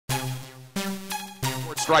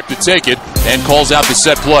stripe to take it and calls out the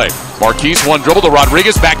set play. Marquise, one dribble to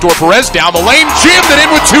Rodriguez, backdoor Perez, down the lane, jammed it in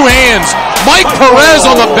with two hands. Mike Perez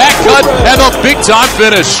on the back cut and the big-time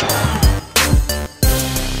finish.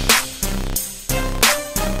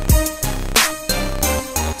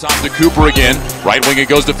 Top to Cooper again. Right wing it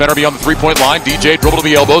goes to Fenner beyond the three-point line. DJ dribble to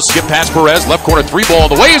the elbow, skip past Perez, left corner three ball on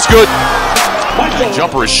the way is good.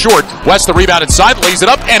 Jumper is short. West the rebound inside, lays it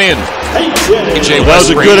up and in. DJ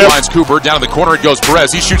West finds Cooper. Down in the corner it goes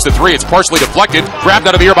Perez. He shoots the three. It's partially deflected. Grabbed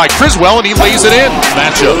out of the air by Criswell and he lays it in.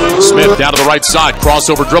 Matchup. Smith down to the right side.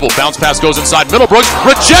 Crossover dribble. Bounce pass goes inside. Middlebrooks.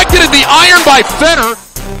 Rejected at the iron by Fenner.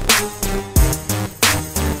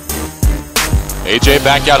 AJ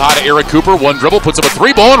back out high to Eric Cooper. One dribble, puts up a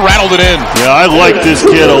three ball and rattled it in. Yeah, I like this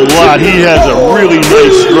kid a lot. He has a really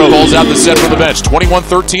nice stroke. Balls out the set from the bench.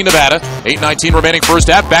 21-13 Nevada. 8:19 remaining first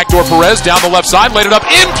half. Backdoor Perez down the left side. Laid it up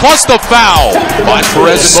in plus the foul. Finds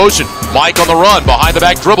Perez in motion. Mike on the run. Behind the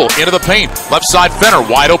back dribble. Into the paint. Left side Fenner.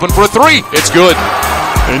 Wide open for a three. It's good.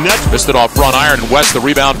 And that's missed it off front iron. And West the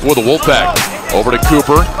rebound for the Wolfpack. Over to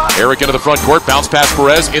Cooper. Eric into the front court. Bounce pass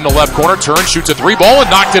Perez in the left corner. Turns, shoots a three ball and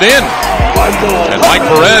knocked it in. And Mike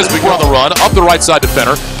Perez begin on the run. Up the right side to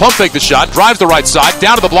Fenner. Pump fake the shot. Drives the right side.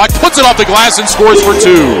 Down to the block. Puts it off the glass and scores for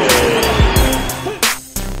two.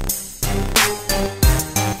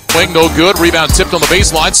 Wing no good. Rebound tipped on the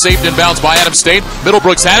baseline. Saved inbounds by Adam State.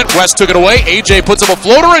 Middlebrooks had it. West took it away. AJ puts up a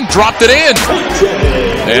floater and dropped it in.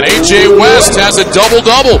 And AJ West has a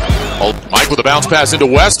double-double. Mike with a bounce pass into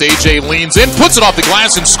West. AJ leans in, puts it off the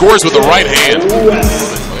glass, and scores with the right hand.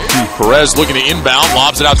 Perez looking to inbound,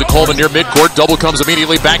 lobs it out to Coleman near midcourt. Double comes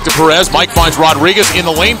immediately back to Perez. Mike finds Rodriguez in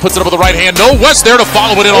the lane, puts it up with the right hand. No, West there to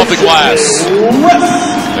follow it in off the glass.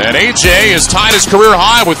 And AJ has tied his career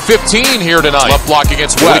high with 15 here tonight. Left block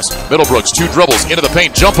against West. Middlebrooks, two dribbles into the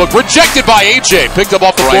paint. Jump hook rejected by AJ. Picked up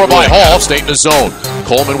off the floor by Hall. Stayed in the zone.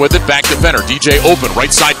 Coleman with it, back to Fenner. DJ open, right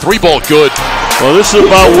side three ball, good. Well, this is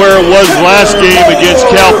about where it was last game against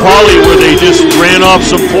Cal Poly, where they just ran off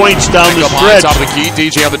some points down the stretch. Top of the key,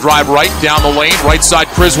 DJ on the drive right, down the lane, right side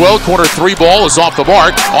Criswell, corner three ball is off the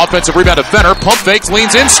mark. Offensive rebound to Fenner, pump fakes,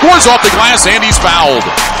 leans in, scores off the glass, and he's fouled.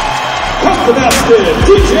 Off the basket,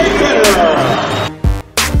 DJ Fenner.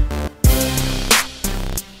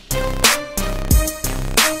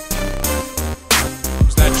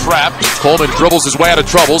 Trap. Coleman dribbles his way out of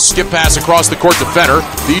trouble. Skip pass across the court to Fenner.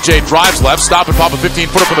 DJ drives left. Stop and pop a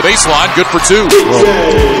 15-footer from the baseline. Good for two.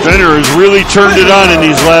 Well, Fenner has really turned it on in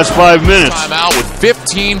these last 5 minutes. Timeout with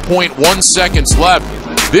 15.1 seconds left.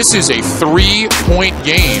 This is a three-point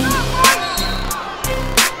game.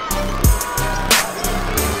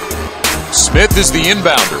 Smith is the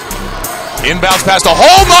inbounder. Inbounds past a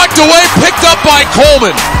hole, knocked away, picked up by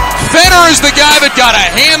Coleman. Fenner is the guy that got a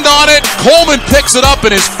hand on it. Coleman picks it up and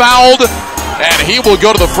is fouled, and he will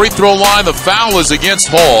go to the free throw line. The foul is against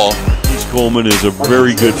Hall. Coleman is a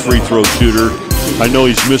very good free throw shooter. I know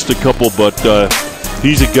he's missed a couple, but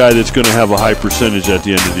he's a guy that's going to have a high percentage at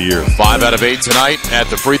the end of the year. 5 out of 8 tonight at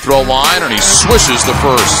the free throw line, and he swishes the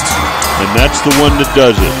first. And that's the one that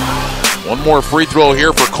does it. One more free throw here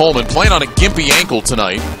for Coleman, playing on a gimpy ankle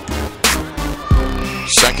tonight.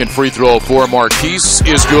 Second free throw for Marquise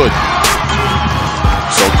is good.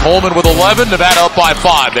 So Coleman with 11, Nevada up by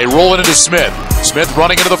 5. They roll it into Smith. Smith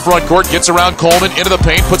running into the front court, gets around Coleman, into the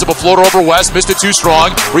paint, puts up a floater over West, missed it too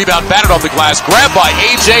strong. Rebound batted off the glass, grabbed by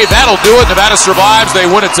AJ. That'll do it. Nevada survives. They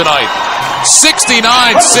win it tonight.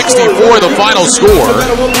 69-64 the final score.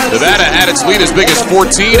 Nevada had its lead as big as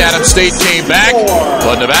 14. Adam State came back,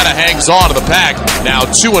 but Nevada hangs on to the pack. Now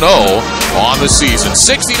 2-0 on the season.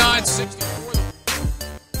 69-64.